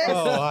therapist.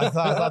 I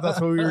thought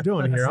that's what we were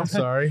doing here. I'm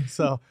sorry.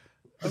 So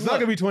it's not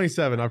going to be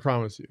 27, I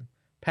promise you.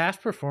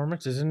 Past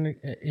performance isn't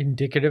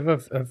indicative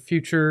of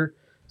future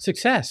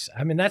success.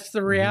 I mean, that's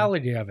the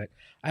reality of it.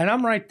 And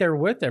I'm right there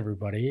with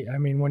everybody. I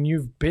mean, when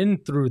you've been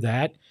through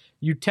that,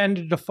 you tend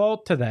to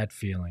default to that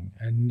feeling.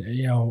 And,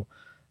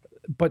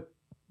 but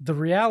the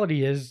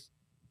reality is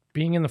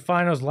being in the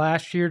finals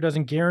last year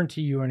doesn't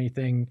guarantee you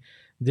anything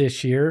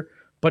this year.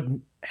 But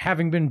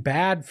having been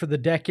bad for the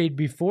decade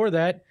before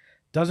that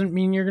doesn't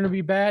mean you're going to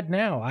be bad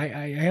now.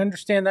 I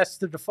understand that's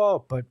the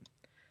default, but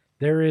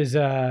there's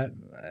a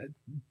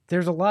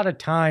lot of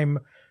time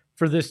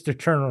for this to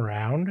turn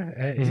around.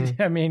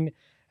 I mean,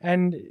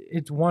 and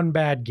it's one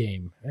bad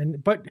game,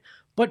 but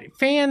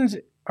fans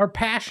are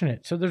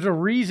passionate, so there's a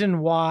reason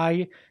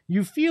why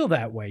you feel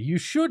that way. You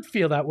should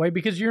feel that way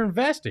because you're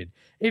invested.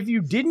 If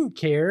you didn't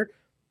care,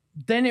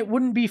 then it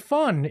wouldn't be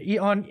fun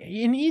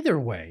in either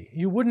way.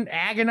 You wouldn't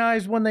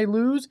agonize when they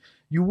lose.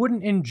 You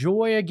wouldn't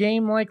enjoy a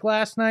game like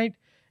last night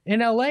in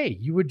LA.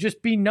 You would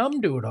just be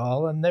numb to it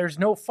all, and there's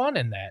no fun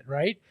in that,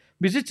 right?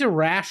 Because it's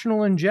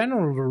irrational in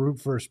general to root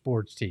for a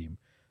sports team.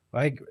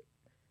 Like,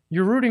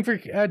 you're rooting for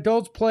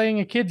adults playing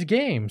a kid's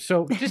game.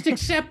 So just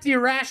accept the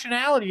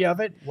irrationality of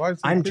it.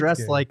 I'm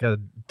dressed like a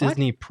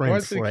Disney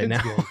prince right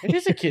now. It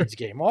is a kid's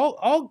game.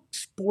 All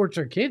sports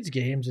are kids'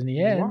 games in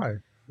the end. Why?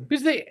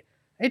 Because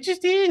it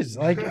just is.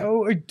 Like,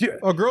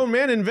 A grown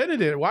man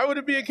invented it. Why would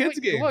it be a kid's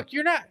game? Look,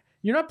 you're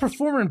not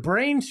performing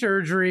brain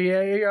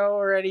surgery,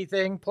 or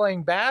anything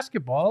playing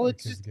basketball.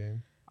 It's just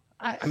game.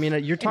 I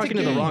mean, you're talking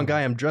to the wrong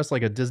guy. I'm dressed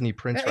like a Disney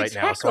prince right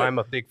now, so I'm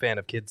a big fan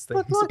of kids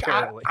things. Look,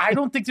 I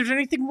don't think there's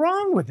anything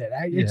wrong with it.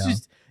 It's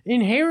just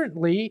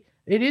inherently,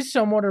 it is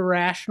somewhat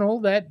irrational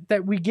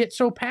that we get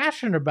so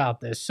passionate about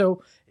this.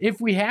 So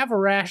if we have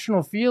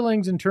irrational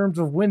feelings in terms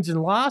of wins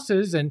and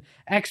losses and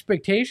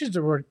expectations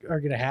are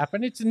going to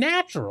happen, it's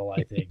natural,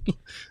 I think.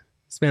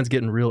 This man's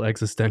getting real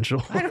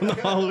existential on the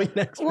Halloween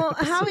next. Well,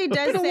 Howie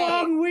does It's a say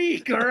long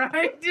week, all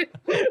right?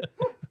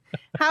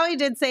 Howie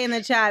did say in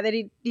the chat that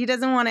he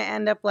doesn't want to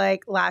end up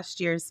like last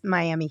year's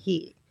Miami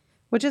Heat,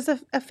 which is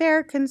a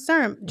fair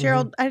concern.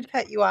 Gerald, I'd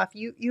cut you off.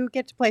 You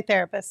get to play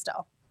therapist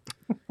still.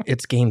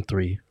 It's game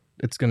 3.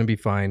 It's going to be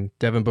fine.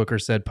 Devin Booker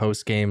said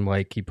post-game,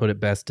 like he put it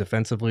best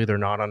defensively. They're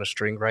not on a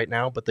string right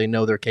now, but they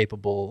know they're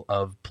capable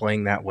of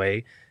playing that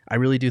way. I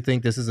really do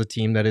think this is a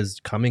team that is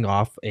coming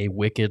off a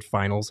wicked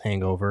finals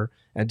hangover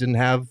and didn't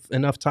have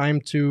enough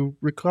time to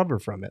recover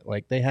from it.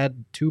 Like, they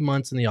had 2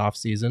 months in the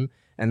offseason,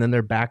 and then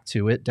they're back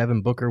to it.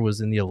 Devin Booker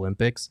was in the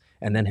Olympics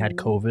and then had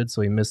COVID,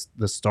 so he missed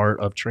the start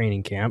of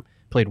training camp.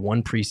 played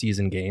one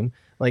preseason game.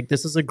 Like,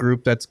 this is a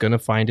group that's going to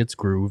find its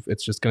groove.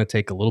 It's just going to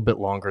take a little bit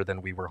longer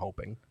than we were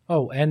hoping.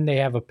 Oh, and they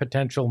have a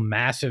potential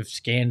massive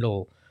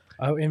scandal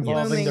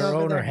involving Looming their over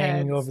owner their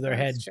hanging heads. over their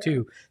That's heads, true.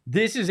 too.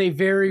 This is a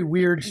very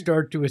weird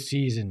start to a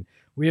season.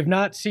 We have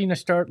not seen a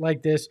start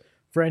like this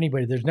for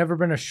anybody. There's never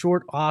been a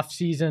short off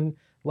season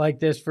like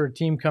this for a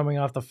team coming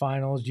off the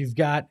finals. You've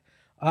got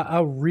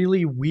a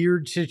really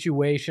weird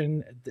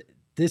situation.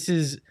 This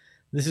is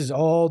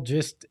all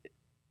just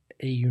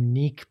a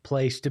unique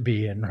place to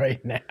be in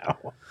right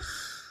now.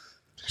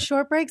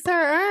 Short breaks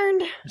are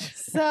earned.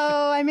 So,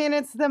 I mean,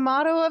 it's the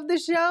motto of the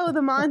show,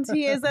 the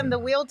Montyism. The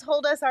wheel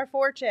told us our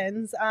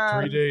fortunes.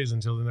 3 days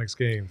until the next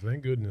game.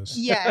 Thank goodness.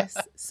 Yes.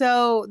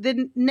 So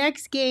the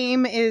next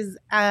game is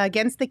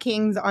against the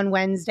Kings on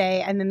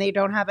Wednesday, and then they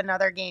don't have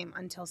another game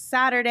until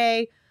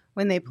Saturday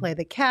when they play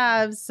the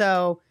Cavs.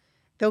 So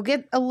they'll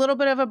get a little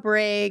bit of a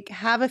break,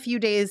 have a few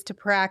days to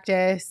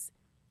practice,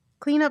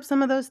 clean up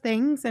some of those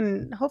things,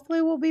 and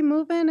hopefully we'll be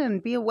moving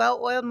and be a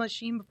well-oiled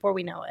machine before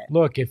we know it.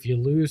 Look, if you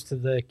lose to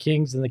the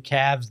Kings and the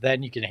Cavs,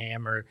 then you can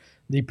hammer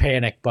the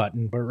panic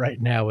button. But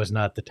right now is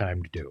not the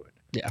time to do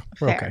it. Yeah,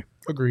 we're Fair. okay.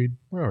 Agreed.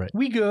 We're all right.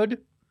 We good.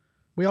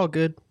 We all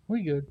good.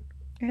 We good.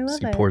 I love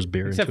He it. pours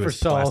beer Except into for his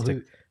Saul,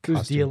 plastic who's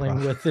costume dealing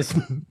prop. with this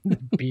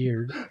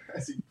beard.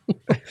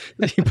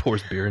 He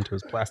pours beer into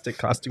his plastic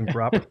costume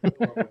prop.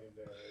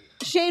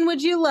 Shane,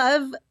 would you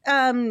love,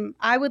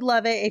 I would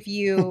love it if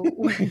you,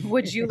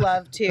 would you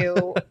love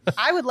to,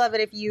 I would love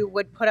it if you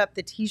would put up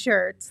the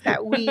t-shirts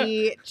that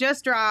we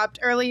just dropped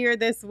earlier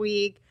this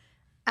week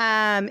in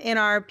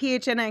our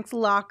PHNX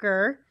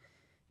locker.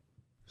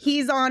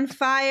 He's on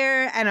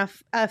fire and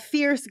a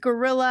fierce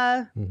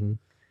gorilla. Mm-hmm.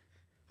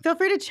 Feel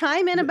free to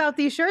chime in about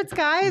these shirts,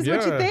 guys.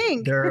 What you Yeah.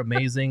 think? They're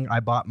amazing. I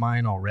bought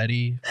mine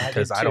already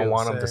because I don't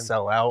want them to Same.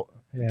 sell out.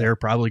 Yeah. They're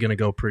probably going to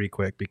go pretty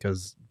quick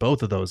because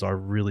both of those are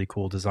really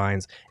cool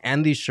designs.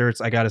 And these shirts,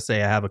 I got to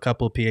say, I have a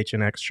couple of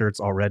PHNX shirts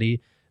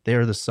already. They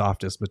are the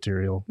softest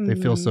material. They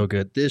feel so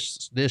good.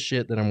 This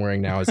shit that I'm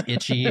wearing now is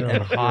itchy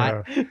and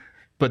hot,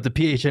 but the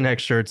PHNX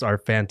shirts are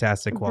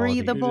fantastic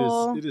quality.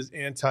 Breathable. It is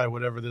anti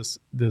whatever this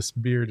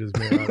beard is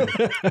made out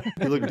of.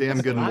 You look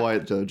damn good in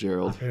white, though,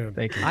 Gerald. Yeah.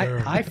 Thank you.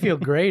 I feel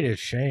great as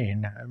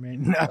Shane. I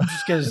mean, I'm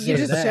just going to say You're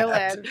just that.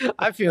 chilling.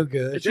 I feel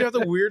good. But you have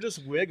the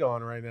weirdest wig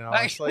on right now.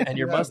 It's like And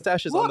your you have-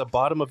 mustache is on the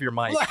bottom of your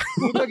mic.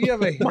 You look like you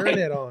have a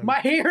hairnet on. My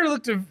hair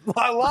looked a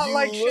lot You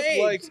like look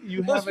Shane's. like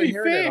you Let's have a be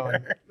hairnet fair.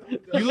 on.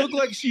 You look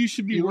like you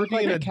should be You look working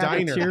like in a a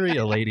diner.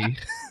 cafeteria lady.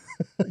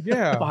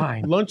 Yeah,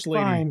 Fine. lunch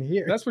lady. Fine,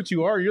 here. That's what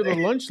you are. You're the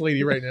lunch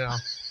lady right now.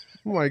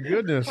 Oh my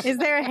goodness. Is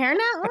there a hairnet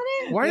on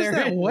it? Why is There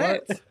that is.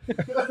 wet?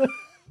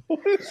 What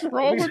is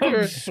wrong with I'm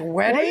her? sweating.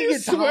 Why are you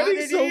It's hot sweating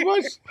in so here.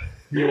 much?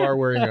 You are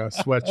wearing a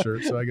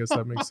sweatshirt, so I guess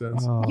that makes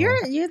sense. Oh. Your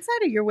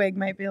inside of your wig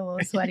might be a little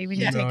sweaty when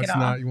you No, take it it's off.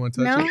 not. You want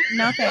to touch No, it?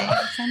 no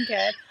thanks. I'm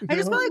good. I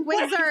just feel like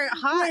wigs are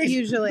hot Wait,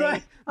 usually.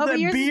 The, Oh, but the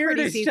yours beard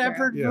pretty is see-through.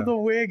 separate Yeah. from the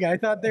wig. I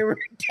thought they were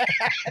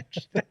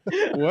attached.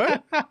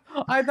 What?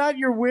 I thought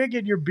your wig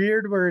and your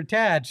beard were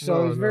attached. So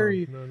I was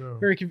very, no.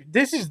 very confused.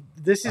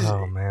 This is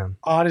Oh, man.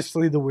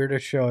 honestly the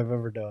weirdest show I've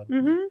ever done.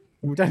 Mm-hmm.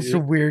 We've done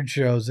some weird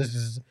shows.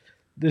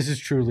 This is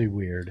truly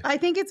weird. I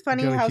think it's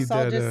funny Gotta how keep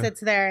Saul that, just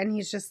sits there and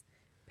he's just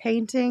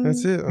painting.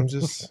 That's it. I'm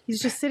just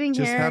He's just sitting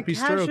Just here happy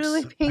strokes.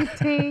 casually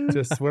painting.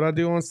 just what I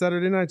do on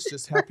Saturday nights.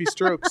 Just happy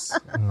strokes.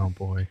 Oh,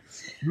 boy.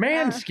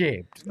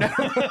 Manscaped.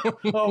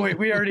 Oh wait,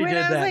 we already Wait, did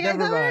I was that. like, I Never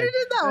thought we already mind.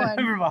 did that one.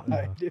 Never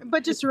mind.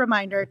 But just a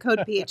reminder, code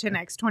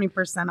PHNX,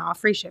 20% off,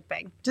 free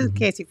shipping, just in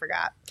case you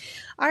forgot.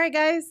 All right,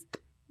 guys.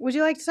 Would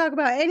you like to talk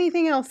about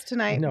anything else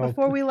tonight No.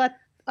 before we let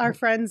our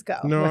friends go?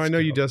 No, Let's I know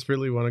you go.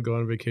 desperately want to go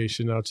on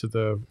vacation out to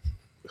the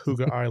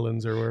Huga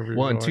Islands or wherever you're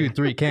 1, going. 2,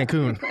 3,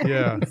 Cancun.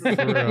 Yeah,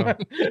 for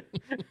real.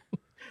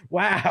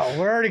 Wow,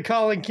 we're already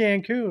calling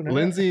Cancun.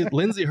 huh?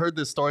 Lindsay heard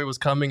this story was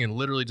coming and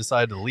literally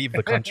decided to leave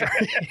the country.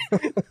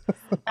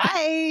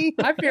 Bye.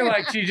 I feel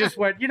like she just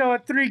went, you know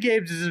what, 3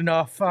 games is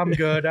enough. I'm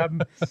good.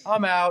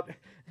 I'm out.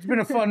 It's been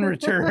a fun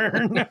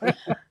return.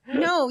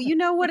 No, you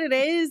know what it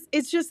is?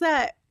 It's just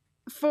that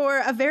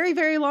for a very,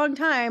 very long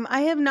time,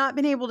 I have not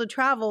been able to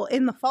travel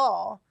in the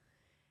fall.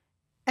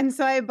 And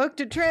so I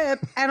booked a trip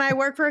and I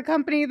work for a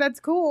company that's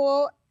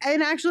cool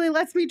and actually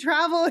lets me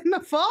travel in the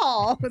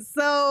fall.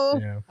 So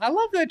Yeah. I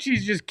love that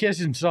she's just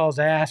kissing Saul's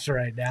ass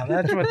right now.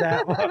 That's what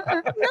that was.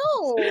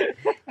 no,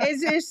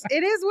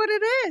 it is what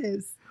it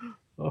is.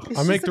 It's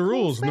I make just a the cool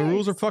rules, and the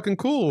rules are space. fucking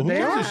cool. Who They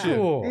gives are a shit?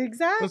 cool.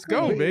 Exactly. Let's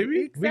go,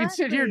 baby. We can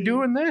sit here Exactly.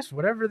 doing this,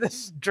 whatever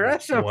this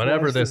dress up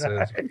Whatever was this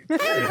tonight.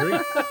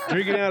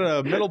 Drinking out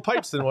of metal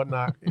pipes and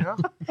whatnot. You know?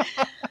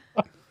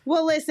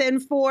 Well, listen,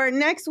 for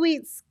next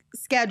week's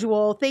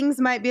schedule, things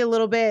might be a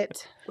little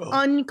bit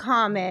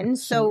uncommon.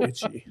 So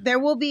itchy. there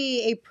will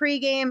be a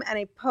pregame and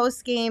a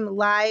postgame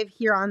live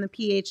here on the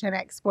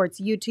PHNX Sports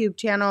YouTube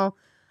channel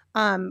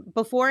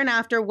before and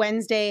after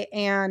Wednesday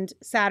and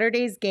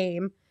Saturday's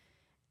game.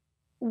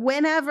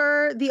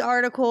 Whenever the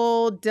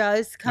article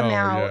does come Oh,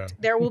 out, yeah.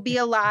 there will be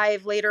a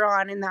live later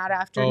on in that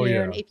afternoon. Oh,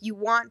 yeah. If you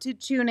want to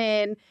tune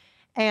in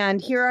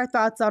and hear our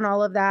thoughts on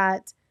all of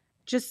that,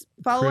 just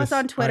follow us Chris,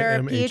 on Twitter,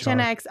 IMHR.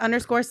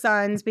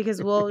 PHNX_Suns,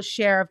 because we'll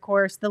share, of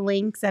course, the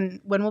links and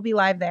when we'll be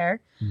live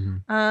there.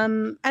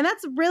 And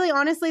that's really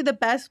honestly the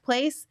best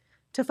place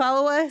to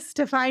follow us,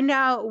 to find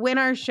out when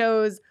our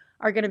shows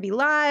are going to be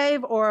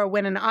live or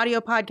when an audio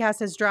podcast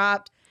has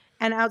dropped.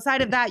 And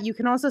outside of that, you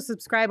can also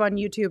subscribe on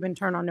YouTube and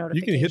turn on You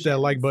notifications. can hit that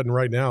like button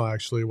right now,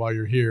 actually, while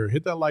you're here.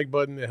 Hit that like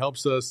button. It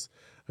helps us.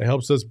 It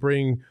helps us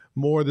bring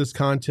more of this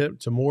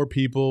content to more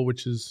people,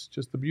 which is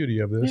just the beauty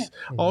of this.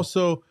 Yeah.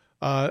 Also,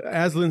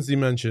 as Lindsay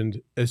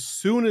mentioned, as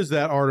soon as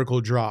that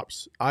article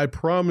drops, I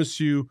promise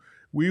you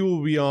we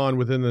will be on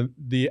within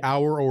the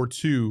hour or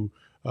two,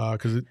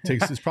 because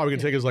it's probably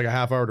gonna take us like a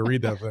half hour to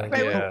read that thing.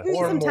 Right, Yeah. we need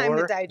Or some time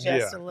more. to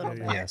digest Yeah. a little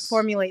bit, Yes.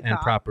 formulate And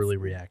thoughts. properly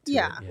react to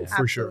Yeah. it.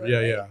 For sure.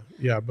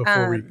 Yeah.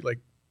 Before we like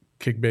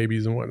kick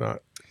babies and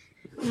whatnot.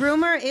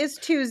 Rumor is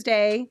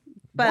Tuesday,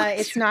 but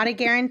it's not a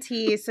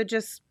guarantee. So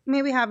just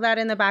maybe have that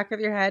in the back of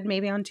your head,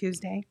 maybe on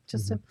Tuesday,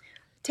 just to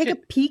take a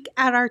peek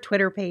at our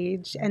Twitter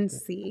page and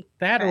see.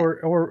 That Right.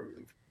 or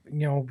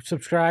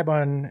subscribe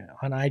on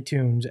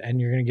iTunes and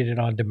you're going to get it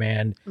on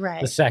demand Right.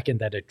 the second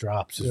that it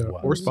drops as Yeah.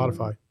 well. Or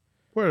Spotify,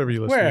 wherever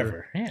you listen. to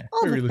Wherever. Yeah.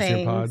 All Wherever the you listen to your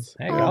things. pods.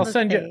 There you All go.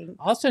 the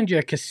I'll send you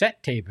a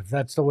cassette tape if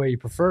that's the way you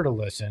prefer to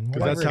listen.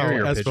 Because that's how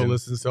Carrier Espo pigeon.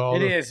 listens to all It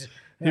the. is.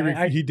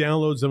 He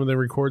downloads them and then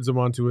records them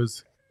onto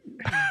his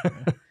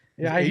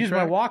Yeah, I use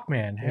my 8-track?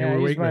 Walkman. Yeah, I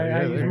we're use my, Walkman. I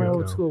Yeah, use there my you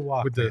old go. school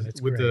Walkman. with the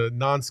It's with great. the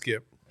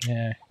non-skip.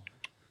 Yeah.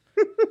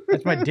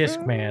 That's my disc,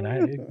 man.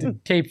 The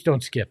tapes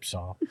don't skip,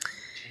 Saul.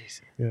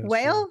 Yeah,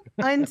 Well,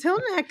 until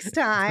next it's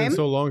time, been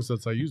so long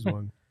since I used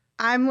one.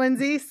 I'm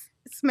Lindsay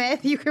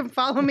Smith. You can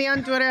follow me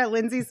on Twitter at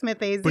Lindsay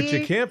Smith AZ. But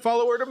you can't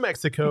follow her to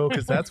Mexico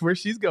because that's where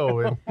she's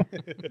going.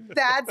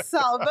 That's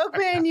Saul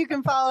Bookman. You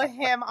can follow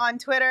him on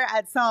Twitter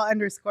at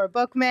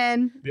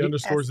Saul_Bookman. The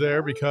underscore's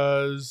there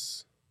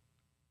because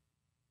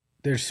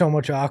There's so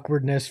much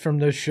awkwardness from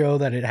this show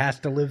that it has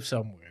to live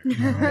somewhere.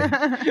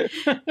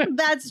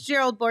 That's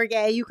Gerald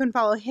Bourget. You can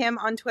follow him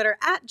on Twitter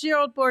at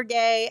Gerald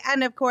Bourget.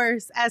 And of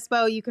course,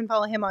 Espo, you can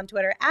follow him on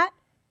Twitter at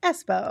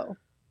Espo.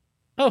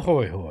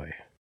 Ahoy, hoy.